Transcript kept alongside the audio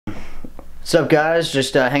What's up, guys?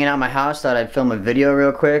 Just hanging out at my house. Thought I'd film a video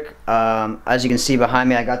real quick. As you can see behind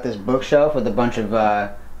me, I got this bookshelf with a bunch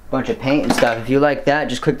of paint and stuff. If you like that,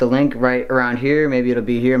 just click the link right around here. Maybe it'll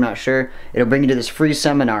be here, I'm not sure. It'll bring you to this free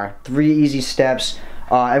seminar, 3 easy steps.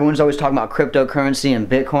 Everyone's always talking about cryptocurrency and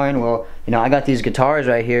Bitcoin. Well, you know, I got these guitars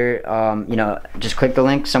right here. You know, just click the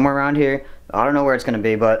link somewhere around here. I don't know where it's gonna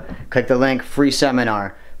be, but click the link, free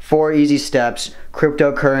seminar. 4 easy steps,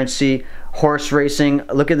 cryptocurrency, horse racing.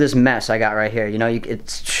 Look at this mess I got right here. You know,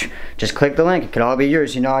 it's just click the link. It could all be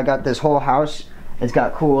yours. You know, I got this whole house. It's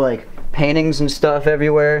got cool like paintings and stuff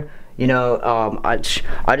everywhere. You know, I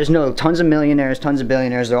just know tons of millionaires, tons of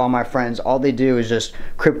billionaires. They're all my friends. All they do is just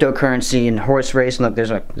cryptocurrency and horse racing. Look,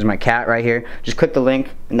 there's my cat right here. Just click the link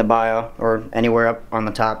in the bio or anywhere up on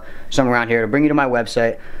the top, somewhere around here. It'll bring you to my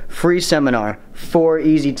website. Free seminar, 4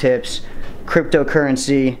 easy tips,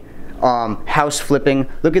 cryptocurrency, house flipping.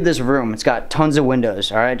 Look at this room. It's got tons of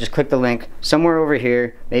windows. All right, just click the link somewhere over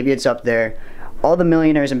here. Maybe it's up there. All the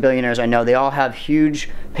millionaires and billionaires I know, they all have huge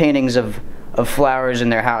paintings of flowers in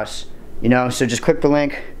their house. You know, so just click the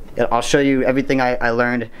link. I'll show you everything I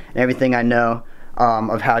learned and everything I know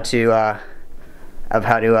of how to I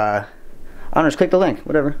don't know, just click the link,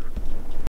 whatever.